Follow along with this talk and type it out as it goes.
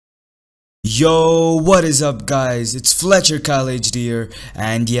Yo, what is up guys, it's Fletcher Kyle HD here,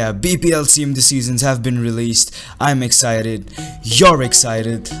 and yeah, BPL Team of the Seasons have been released. I'm excited, you're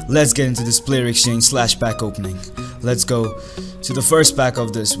excited. Let's get into this player exchange / pack opening. Let's go to the first pack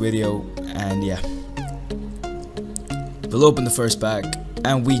of this video, and yeah, we'll open the first pack,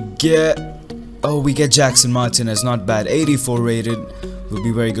 and we get Jackson Martinez, not bad, 84 rated, will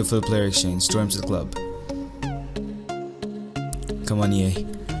be very good for the player exchange. Storm to the club. Come on EA.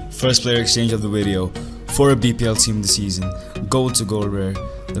 First player exchange of the video for a BPL team of the season. Gold to gold rare.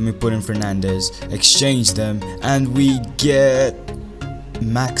 Let me put in Fernandez. Exchange them and we get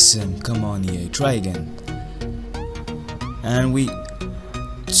Maxim. Come on EA. Try again. And we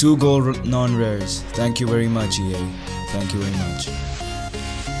 2 gold non-rares. Thank you very much EA. Thank you very much.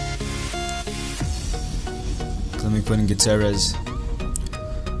 Let me put in Gutierrez.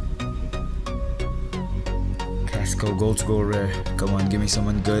 Go gold to gold rare. Come on, give me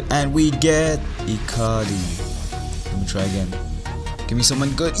someone good. And we get Icardi. Let me try again. Give me someone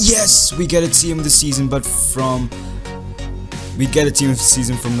good. Yes, we get a team of the season, but from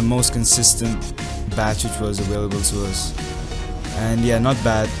the most consistent batch which was available to us. And yeah, not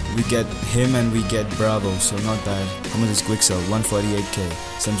bad. We get him and we get Bravo, so not bad. How much is quick sell? 148k.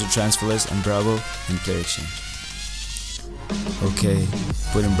 Send to transfer list and Bravo and player exchange. Okay,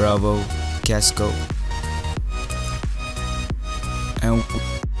 put in Bravo, Casco. And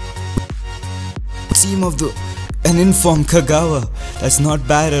team of an informed Kagawa. That's not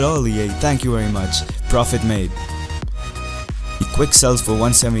bad at all EA. Thank you very much. Profit made. He quick sells for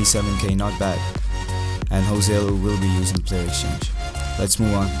 177k, not bad. And Joselu will be using player exchange. Let's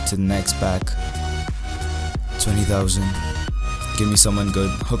move on to the next pack. 20,000. Give me someone good.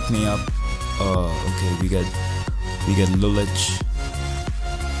 Hook me up. Oh, okay, we get Lulich.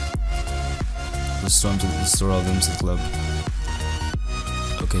 Let's throw all them to the club.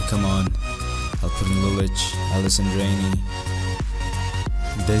 Okay, come on. I'll put in Lulich, Allison Rainey.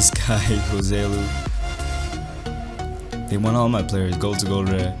 This guy, Joselu. They want all my players, gold to gold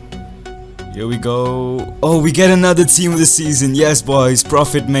rare. Here we go. Oh, we get another team of the season. Yes, boys,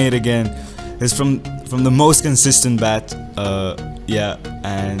 profit made again. It's from the most consistent bat. Yeah,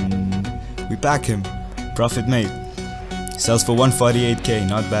 and we pack him. Profit made. Sells for 148k,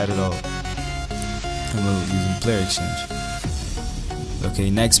 not bad at all. And we'll use player exchange.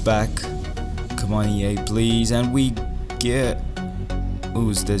 Okay, next pack. Come on EA, please. And we get...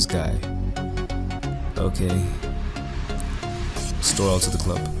 Who's this guy? Okay. Store all to the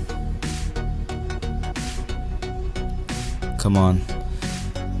club. Come on.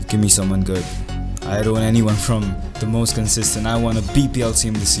 Give me someone good. I don't want anyone from the most consistent. I want a BPL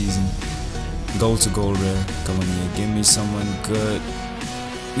team of the season. Gold to gold rare. Come on EA, give me someone good.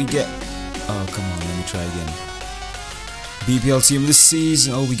 We get... Oh, come on, let me try again. BPL team of the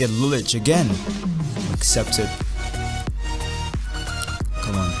season. Oh, we get Lulich again. Accept it.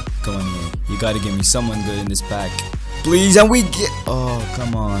 Come on, EA. You gotta give me someone good in this pack, please. And we get. Oh,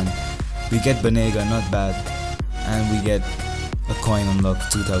 come on. We get Banega, not bad. And we get a coin unlock,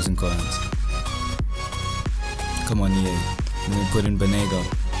 2,000 coins. Come on, EA. Let me put in Banega,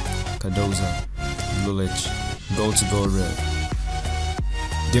 Cardoza, Lulich, gold to gold rare.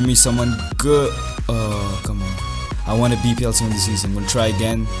 Give me someone good. Oh, come on. I want a BPL team of the season. We'll try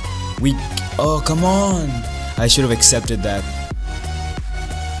again. Oh, come on. I should have accepted that.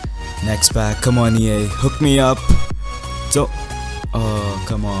 Next pack. Come on, EA. Hook me up. Oh,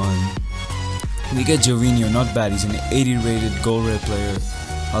 come on. We get Jovinho. Not bad. He's an 80 rated gold rare player.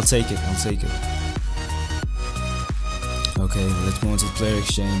 I'll take it. Okay, let's move on to the player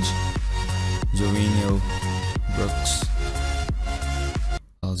exchange. Jovinho. Brooks.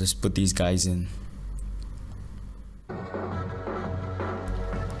 I'll just put these guys in.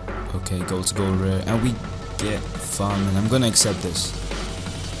 Okay, gold to gold rare, and we get Farman. I'm gonna accept this.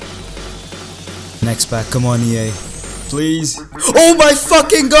 Next pack, come on EA, please. Oh my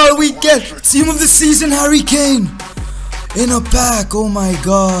fucking god, we get team of the season Harry Kane in a pack. Oh my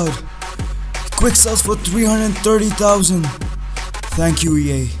god, quick sells for 330,000. Thank you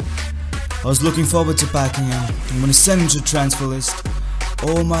EA. I was looking forward to packing him. I'm gonna send him to transfer list.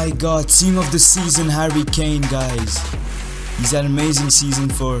 Oh my god, team of the season Harry Kane, guys. He's had an amazing season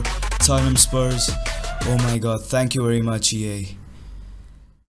for Tottenham Spurs. Oh my god, thank you very much EA.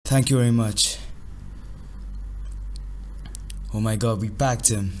 Thank you very much. Oh my god, we packed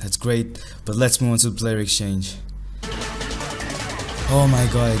him. That's great. But let's move on to the player exchange. Oh my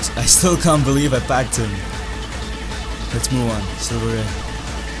god, I still can't believe I packed him. Let's move on. Silver rare.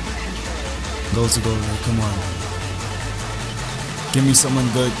 Gold to gold rare, come on. Give me someone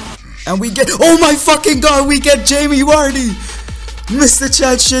good. And we get, oh my fucking god, we get Jamie Vardy. Mr.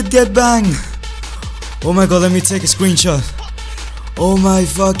 Chat shit, get bang. Oh my god, let me take a screenshot. Oh my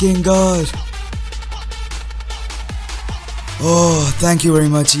fucking god. Oh, thank you very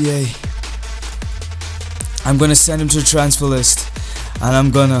much, EA. I'm gonna send him to the transfer list, and I'm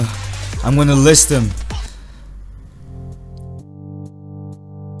gonna list him.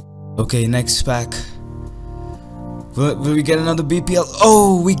 Okay, next pack. Will we get another BPL?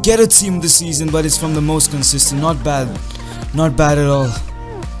 Oh, we get a team of the season, but it's from the most consistent. Not bad. Not bad at all.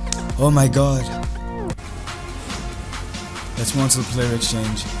 Oh my god. Let's move on to the player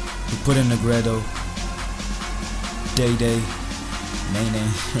exchange. We put in Negredo, Day, Nene.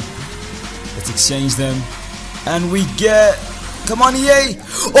 Let's exchange them. And we get... Come on, EA!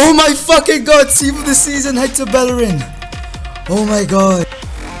 Oh my fucking god! Team of the season, Hector Bellerin! Oh my god.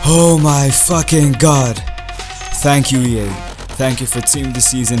 Oh my fucking god. Thank you, EA. Thank you for team of the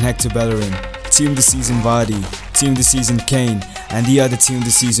season, Hector Bellerin. Team of the season, Vardy. Team of the season, Kane. And the other team of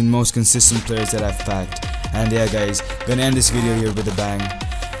the season, most consistent players that I've packed. And yeah guys, gonna end this video here with a bang.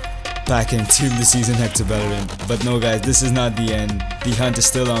 Packing team of the season, Hector Bellerin. But no guys, this is not the end. The hunt is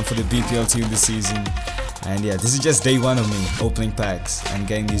still on for the BPL team of the season. And yeah, this is just day one of me opening packs and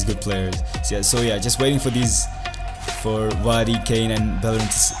getting these good players. So yeah, just waiting for these, for Vardy, Kane and Bellerin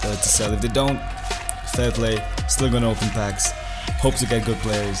to sell. If they don't, fair play, still gonna open packs. Hope to get good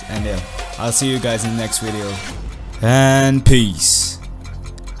players. And yeah, I'll see you guys in the next video. And peace.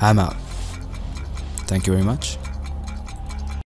 I'm out. Thank you very much.